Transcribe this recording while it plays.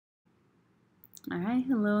Alright,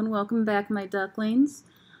 hello and welcome back, my ducklings.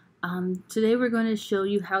 Today we're going to show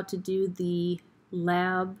you how to do the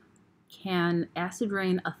lab Can Acid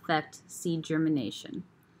Rain Affect Seed Germination?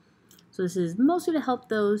 So this is mostly to help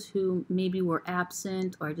those who maybe were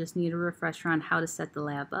absent or just need a refresher on how to set the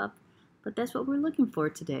lab up, but that's what we're looking for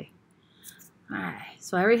today. Alright,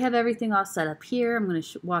 so I already have everything all set up here. I'm going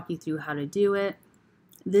to walk you through how to do it.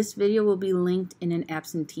 This video will be linked in an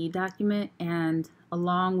absentee document, and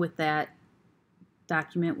along with that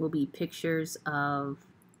document will be pictures of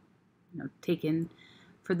taken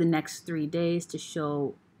for the next 3 days to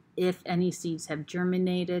show if any seeds have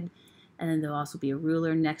germinated, and then there'll also be a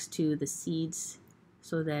ruler next to the seeds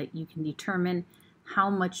so that you can determine how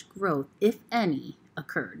much growth, if any,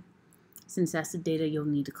 occurred, since that's the data you'll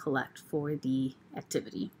need to collect for the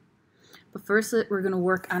activity. But first we're going to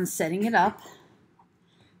work on setting it up.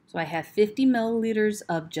 So I have 50 milliliters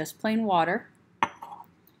of just plain water,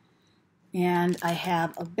 and I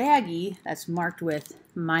have a baggie that's marked with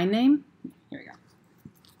my name, here we go,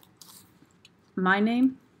 my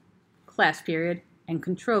name, class period, and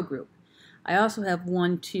control group. I also have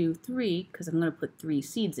 1, 2, 3 because I'm going to put 3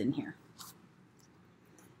 seeds in here.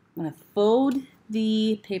 I'm going to fold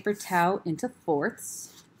the paper towel into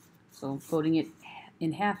fourths, so folding it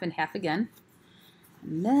in half and half again.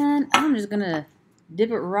 And then I'm just going to dip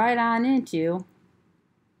it right on into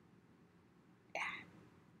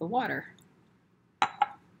the water.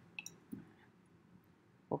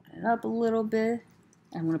 Open it up a little bit.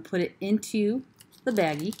 I'm going to put it into the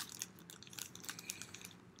baggie.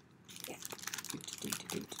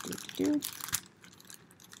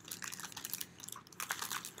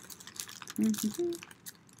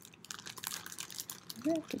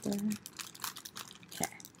 Okay.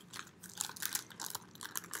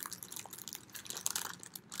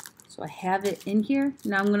 So I have it in here.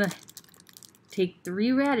 Now I'm going to take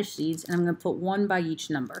 3 radish seeds and I'm going to put 1 by each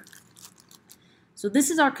number. So this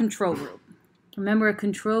is our control group. Remember, a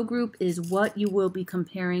control group is what you will be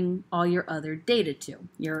comparing all your other data to,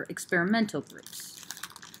 your experimental groups.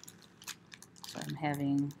 So I'm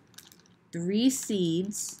having 3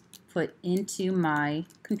 seeds put into my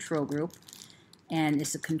control group, and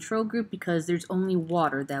it's a control group because there's only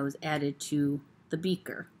water that was added to the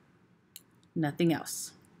beaker, nothing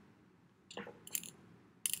else.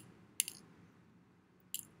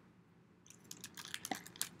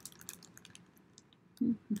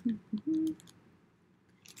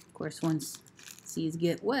 Of course, once seeds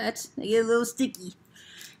get wet, they get a little sticky,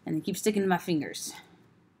 and they keep sticking to my fingers.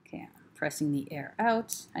 Okay, I'm pressing the air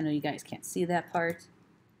out. I know you guys can't see that part.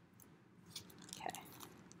 Okay,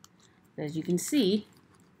 but as you can see,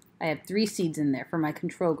 I have 3 seeds in there for my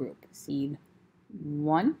control group. Seed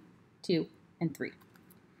 1, 2, and 3.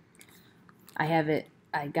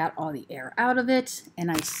 I got all the air out of it,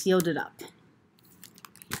 and I sealed it up.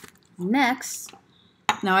 Next,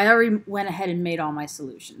 now I already went ahead and made all my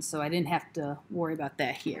solutions, so I didn't have to worry about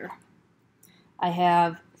that here. I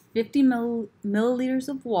have 50 milliliters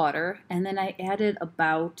of water, and then I added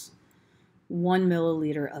about 1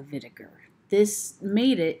 milliliter of vinegar. This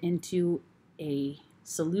made it into a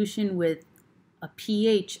solution with a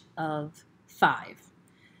pH of 5.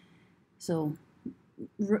 So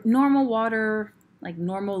normal water, like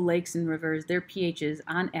normal lakes and rivers, their pH is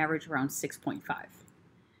on average around 6.5.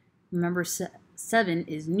 Remember, 7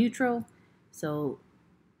 is neutral, so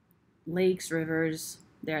lakes, rivers,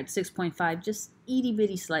 they're at 6.5, just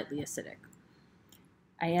itty-bitty slightly acidic.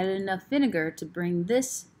 I added enough vinegar to bring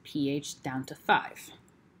this pH down to 5.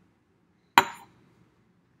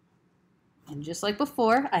 And just like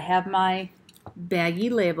before, I have my baggie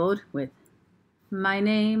labeled with my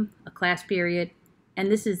name, a class period, and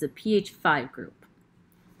this is the pH 5 group.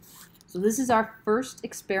 So this is our first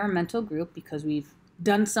experimental group because we've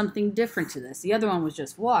done something different to this. The other one was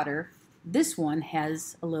just water. This one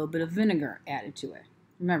has a little bit of vinegar added to it.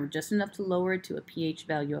 Remember, just enough to lower it to a pH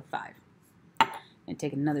value of 5. And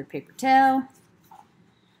take another paper towel.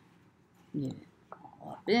 Get it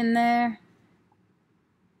all up in there.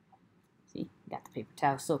 See, got the paper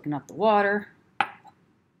towel soaking up the water.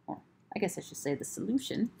 Or I guess I should say the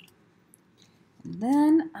solution. And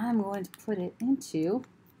then I'm going to put it into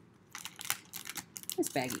this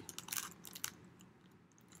baggie.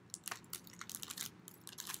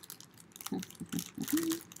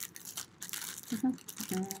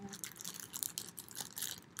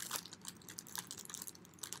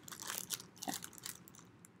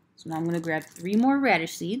 So now I'm going to grab 3 more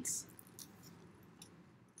radish seeds.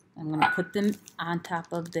 I'm going to put them on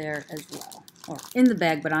top of there as well, or in the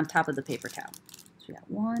bag, but on top of the paper towel. So we got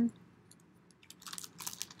 1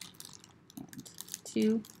 and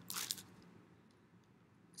 2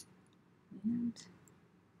 and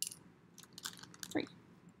 3.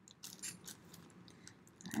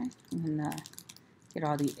 All right, I'm gonna get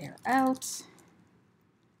all the air out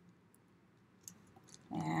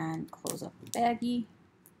and close up the baggie.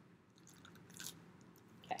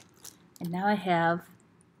 Okay, and now I have,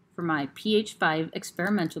 for my pH 5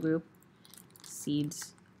 experimental group,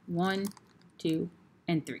 seeds 1, 2,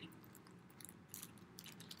 and 3.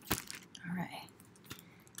 All right,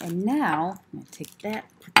 and now I'm going to take that,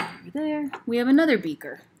 put that over there. We have another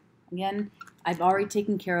beaker. Again, I've already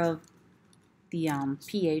taken care of the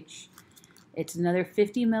pH. It's another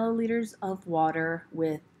 50 milliliters of water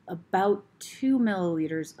with about 2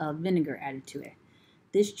 milliliters of vinegar added to it.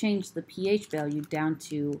 This changed the pH value down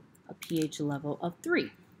to a pH level of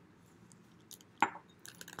 3. So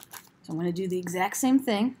I'm going to do the exact same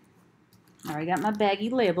thing. I already got my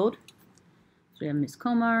baggie labeled. So we have Miss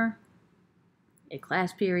Komar, a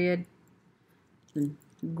class period. The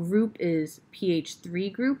group is pH 3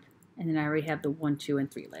 group, and then I already have the 1, 2,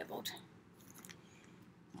 and 3 labeled.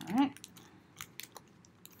 All right.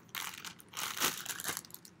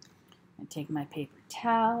 I take my paper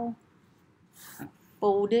towel, I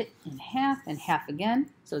fold it in half and half again,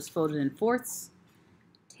 so it's folded in fourths.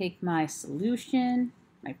 Take my solution,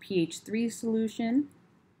 my pH 3 solution,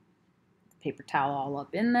 paper towel all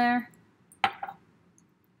up in there. Okay.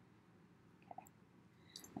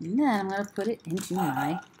 And then I'm going to put it into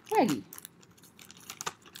my baggie.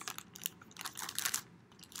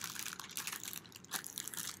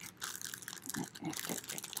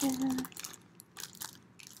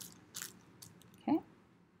 Okay.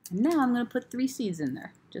 And now I'm going to put 3 seeds in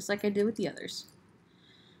there, just like I did with the others.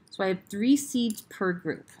 So I have 3 seeds per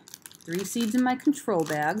group. 3 seeds in my control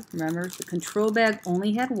bag. Remember, the control bag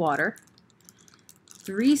only had water.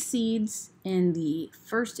 3 seeds in the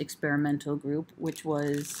first experimental group, which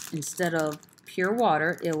was, instead of pure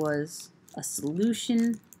water, it was a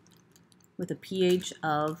solution with a pH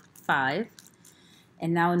of 5.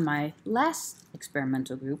 And now in my last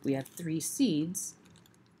experimental group, we have 3 seeds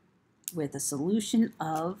with a solution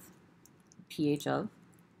of pH of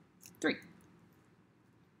 3.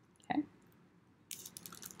 Okay.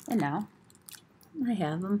 And now I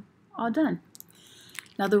have them all done.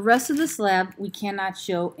 Now the rest of this lab we cannot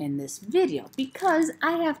show in this video because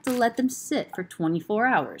I have to let them sit for 24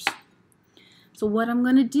 hours. So what I'm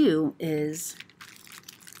going to do is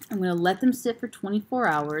I'm going to let them sit for 24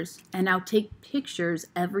 hours and I'll take pictures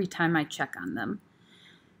every time I check on them.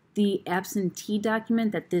 The absentee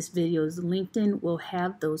document that this video is linked in will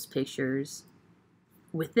have those pictures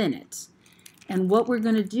within it. And what we're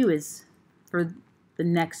going to do is for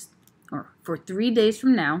 3 days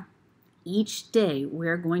from now, each day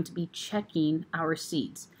we're going to be checking our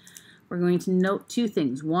seeds. We're going to note 2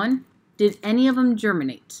 things. 1, did any of them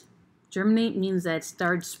germinate? Germinate means that it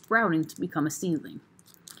started sprouting to become a seedling.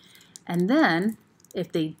 And then,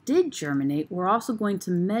 if they did germinate, we're also going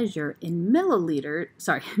to measure in millimeters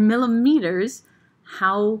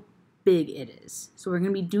how big it is. So we're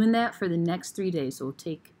going to be doing that for the next 3 days. So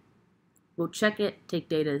we'll check it, take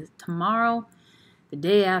data tomorrow, the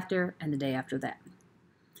day after, and the day after that.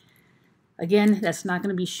 Again, that's not going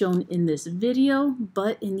to be shown in this video,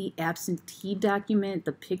 but in the absentee document,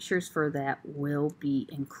 the pictures for that will be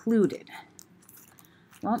included.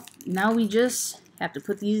 Well, now we just have to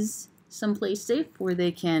put these someplace safe where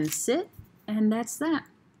they can sit, and that's that.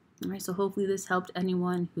 All right, so hopefully this helped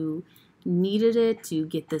anyone who needed it to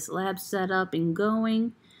get this lab set up and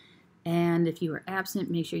going. And if you are absent,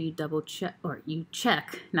 make sure you you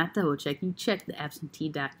check the absentee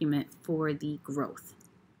document for the growth.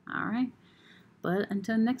 All right. But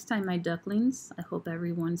until next time, my ducklings, I hope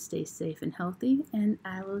everyone stays safe and healthy, and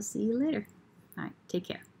I will see you later. All right, take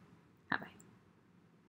care.